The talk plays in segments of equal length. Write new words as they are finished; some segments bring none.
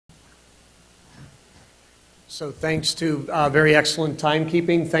So thanks to very excellent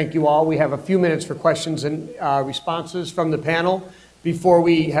timekeeping. Thank you all. We have a few minutes for questions and responses from the panel. Before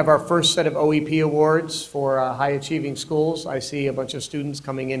we have our first set of OEP awards for high achieving schools, I see a bunch of students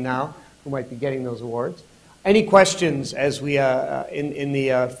coming in now who might be getting those awards. Any questions as we in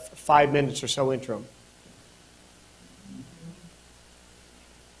the 5 minutes or so interim?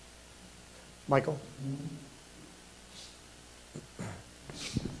 Michael?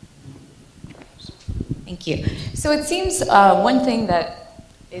 Thank you. So it seems one thing that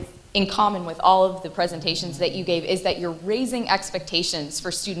is in common with all of the presentations that you gave is that you're raising expectations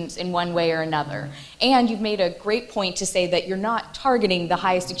for students in one way or another. And you've made a great point to say that you're not targeting the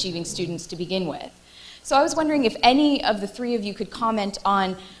highest achieving students to begin with. So I was wondering if any of the three of you could comment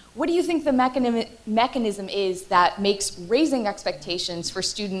on what do you think the mechanism is that makes raising expectations for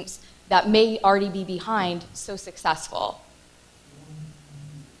students that may already be behind so successful?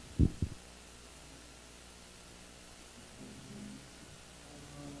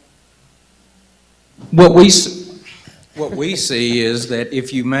 What we see is that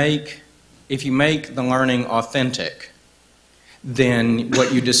if you make the learning authentic, then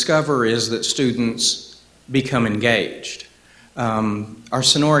what you discover is that students become engaged. Our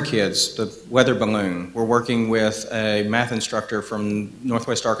Sonora kids, the weather balloon, we're working with a math instructor from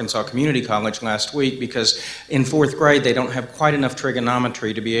Northwest Arkansas Community College last week because in 4th grade they don't have quite enough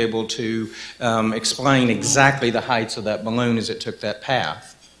trigonometry to be able to explain exactly the heights of that balloon as it took that path.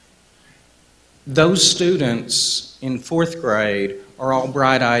 Those students in 4th grade are all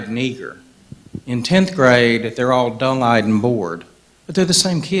bright-eyed and eager. In 10th grade, they're all dull-eyed and bored, but they're the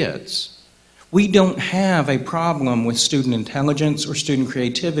same kids. We don't have a problem with student intelligence or student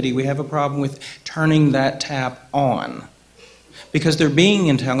creativity. We have a problem with turning that tap on. Because they're being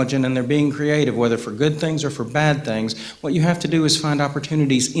intelligent and they're being creative, whether for good things or for bad things, what you have to do is find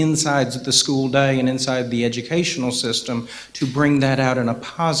opportunities inside the school day and inside the educational system to bring that out in a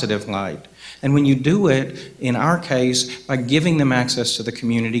positive light. And when you do it, in our case, by giving them access to the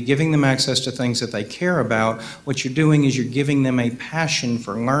community, giving them access to things that they care about, what you're doing is you're giving them a passion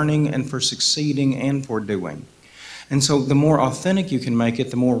for learning and for succeeding and for doing. And so the more authentic you can make it,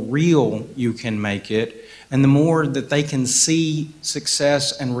 the more real you can make it, and the more that they can see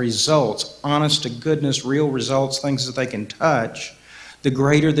success and results, honest to goodness, real results, things that they can touch, the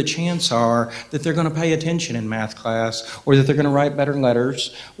greater the chance are that they're going to pay attention in math class, or that they're going to write better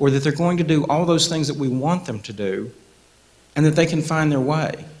letters, or that they're going to do all those things that we want them to do, and that they can find their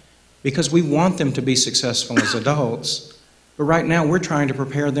way. Because we want them to be successful as adults, but right now we're trying to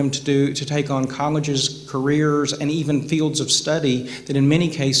prepare them to take on colleges, careers, and even fields of study that in many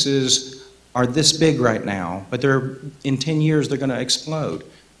cases are this big right now, but in 10 years they're going to explode.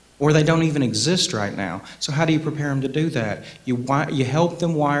 Or they don't even exist right now. So how do you prepare them to do that? You help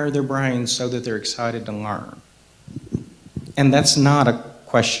them wire their brains so that they're excited to learn. And that's not a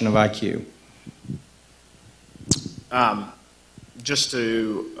question of IQ. Just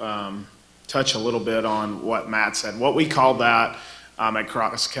to touch a little bit on what Matt said, what we call that at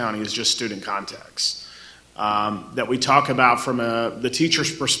Cross County is just student context. That we talk about from the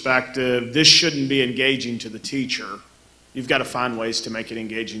teacher's perspective, this shouldn't be engaging to the teacher. You've got to find ways to make it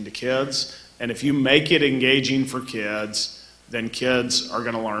engaging to kids. And if you make it engaging for kids, then kids are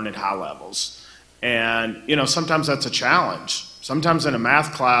going to learn at high levels. And, you know, sometimes that's a challenge. Sometimes in a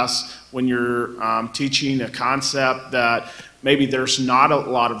math class, when you're teaching a concept that maybe there's not a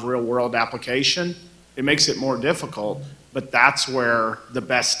lot of real-world application, it makes it more difficult, but that's where the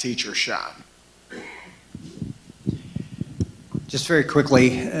best teachers shine. Just very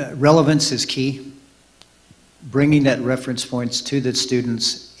quickly, relevance is key. Bringing that reference points to the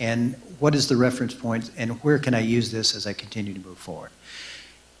students, and what is the reference point, and where can I use this as I continue to move forward?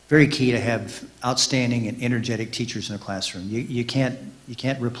 Very key to have outstanding and energetic teachers in a classroom. You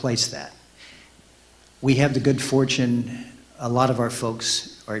can't replace that. We have the good fortune, a lot of our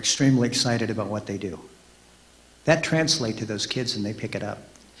folks are extremely excited about what they do. That translates to those kids and they pick it up.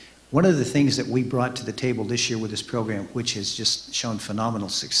 One of the things that we brought to the table this year with this program, which has just shown phenomenal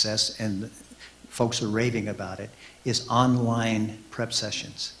success, and folks are raving about it, is online prep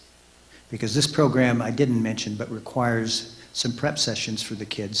sessions. Because this program, I didn't mention, but requires some prep sessions for the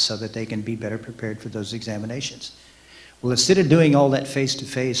kids so that they can be better prepared for those examinations. Well, instead of doing all that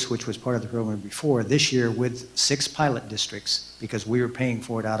face-to-face, which was part of the program before, this year with 6 pilot districts, because we were paying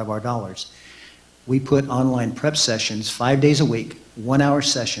for it out of our dollars, we put online prep sessions 5 days a week, 1-hour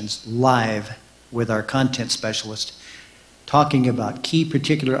sessions, live with our content specialist, talking about key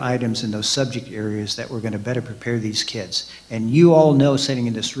particular items in those subject areas that we're going to better prepare these kids. And you all know, sitting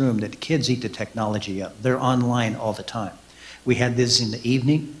in this room, that kids eat the technology up. They're online all the time. We had this in the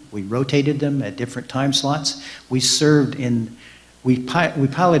evening. We rotated them at different time slots. We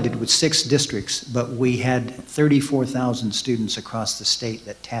piloted with 6 districts, but we had 34,000 students across the state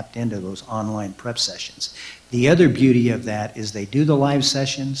that tapped into those online prep sessions. The other beauty of that is they do the live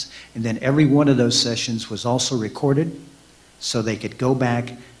sessions, and then every one of those sessions was also recorded, so they could go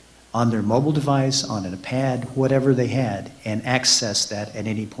back on their mobile device, on an iPad, whatever they had, and access that at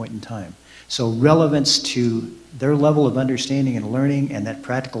any point in time. So relevance to their level of understanding and learning and that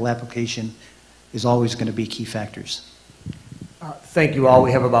practical application is always going to be key factors. Thank you all.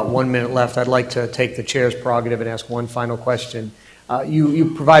 We have about 1 minute left. I'd like to take the chair's prerogative and ask one final question.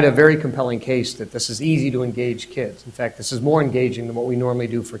 You provide a very compelling case that this is easy to engage kids. In fact, this is more engaging than what we normally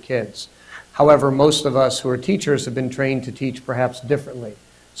do for kids. However, most of us who are teachers have been trained to teach perhaps differently.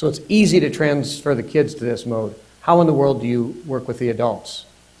 So it's easy to transfer the kids to this mode. How in the world do you work with the adults?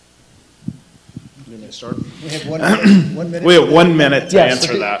 You want me to start? We have 1 minute. 1 minute. We have 1 minute to Yes,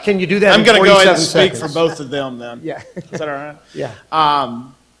 answer that. Can you do that I'm in going to go ahead and 47 speak for seconds? both of them then. Yeah. Is that all right? Yeah.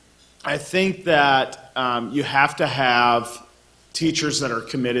 I think that you have to have teachers that are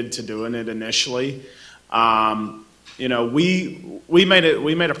committed to doing it initially. You know, we made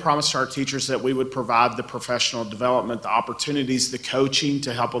a promise to our teachers that we would provide the professional development, the opportunities, the coaching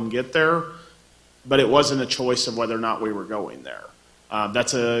to help them get there, but it wasn't a choice of whether or not we were going there.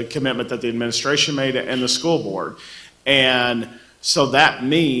 That's a commitment that the administration made and the school board. And so that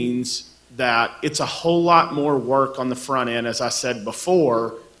means that it's a whole lot more work on the front end, as I said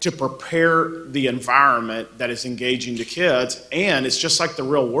before, to prepare the environment that is engaging the kids. And it's just like the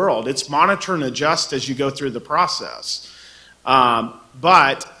real world. It's monitor and adjust as you go through the process.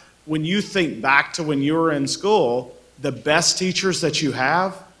 But when you think back to when you were in school, the best teachers that you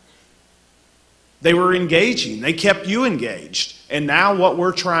have, they were engaging. They kept you engaged. And now what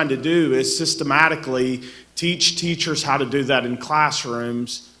we're trying to do is systematically teach teachers how to do that in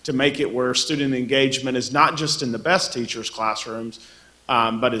classrooms to make it where student engagement is not just in the best teachers' classrooms,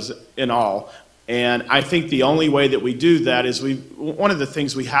 but is in all. And I think the only way that we do that is one of the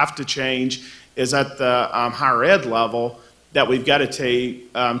things we have to change is at the higher ed level that we've got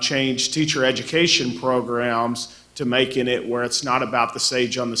to change teacher education programs to making it where it's not about the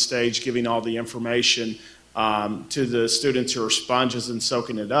sage on the stage giving all the information to the students who are sponges and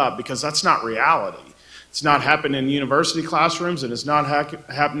soaking it up, because that's not reality. It's not happening in university classrooms, and it's not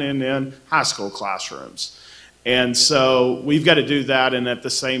happening in high school classrooms. And so we've got to do that, and at the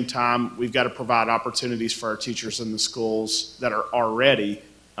same time, we've got to provide opportunities for our teachers in the schools that are already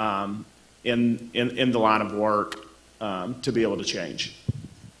in the line of work to be able to change.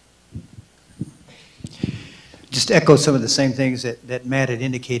 Just echo some of the same things that Matt had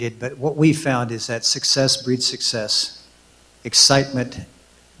indicated, but what we found is that success breeds success. Excitement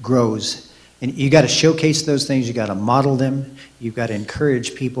grows. And you got to showcase those things, you got to model them, you've got to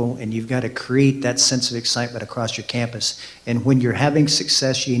encourage people, and you've got to create that sense of excitement across your campus. And when you're having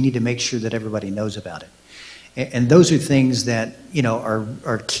success, you need to make sure that everybody knows about it. And those are things that, you know,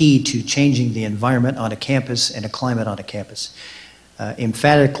 are key to changing the environment on a campus and a climate on a campus.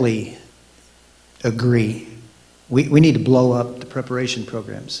 Emphatically agree. We need to blow up the preparation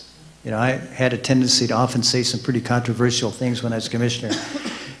programs. You know, I had a tendency to often say some pretty controversial things when I was commissioner,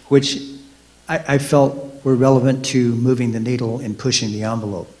 which I felt were relevant to moving the needle and pushing the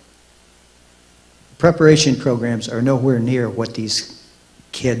envelope. Preparation programs are nowhere near what these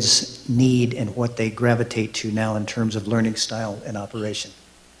kids need and what they gravitate to now in terms of learning style and operation.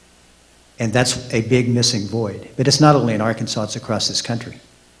 And that's a big missing void. But it's not only in Arkansas, it's across this country.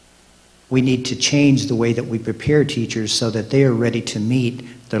 We need to change the way that we prepare teachers so that they are ready to meet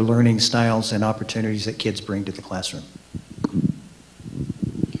the learning styles and opportunities that kids bring to the classroom.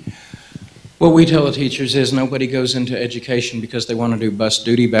 What we tell the teachers is nobody goes into education because they want to do bus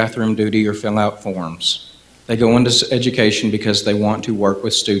duty, bathroom duty, or fill out forms. They go into education because they want to work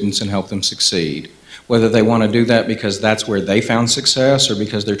with students and help them succeed. Whether they want to do that because that's where they found success or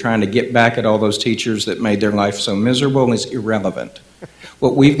because they're trying to get back at all those teachers that made their life so miserable is irrelevant.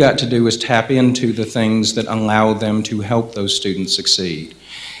 What we've got to do is tap into the things that allow them to help those students succeed.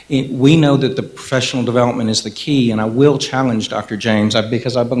 We know that the professional development is the key, and I will challenge Dr. James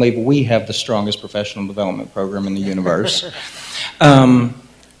because I believe we have the strongest professional development program in the universe.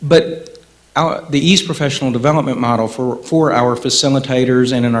 But the East Professional Development Model for our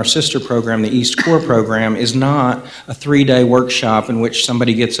facilitators and in our sister program, the East Core program, is not a 3-day workshop in which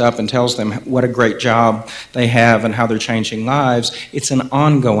somebody gets up and tells them what a great job they have and how they're changing lives. It's an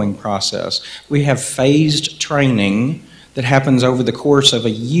ongoing process. We have phased training that happens over the course of a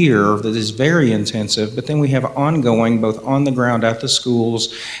year that is very intensive, but then we have ongoing, both on the ground at the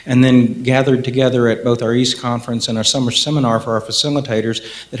schools, and then gathered together at both our East Conference and our summer seminar for our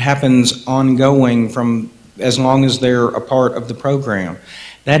facilitators that happens ongoing from as long as they're a part of the program.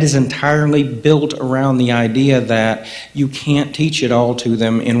 That is entirely built around the idea that you can't teach it all to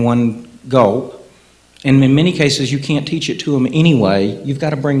them in one gulp. And in many cases, you can't teach it to them anyway. You've got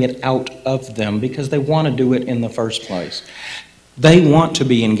to bring it out of them because they want to do it in the first place. They want to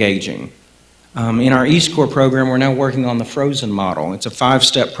be engaging. In our East Core program, we're now working on the frozen model. It's a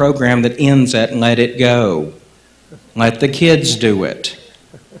 5-step program that ends at let it go. Let the kids do it.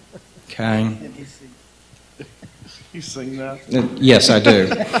 Okay? You sing that? Yes, I do.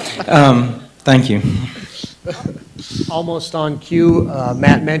 Thank you. Almost on cue,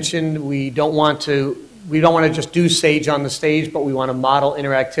 Matt mentioned we don't want to just do SAGE on the stage, but we want to model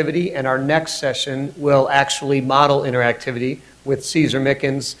interactivity, and our next session will actually model interactivity with Cesar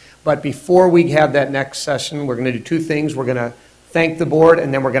Mickens. But before we have that next session, we're going to do two things. We're going to thank the board,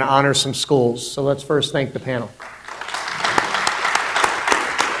 and then we're going to honor some schools. So let's first thank the panel.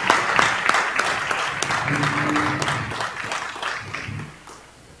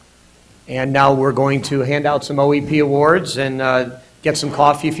 And now we're going to hand out some OEP awards and get some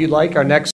coffee if you'd like. Our next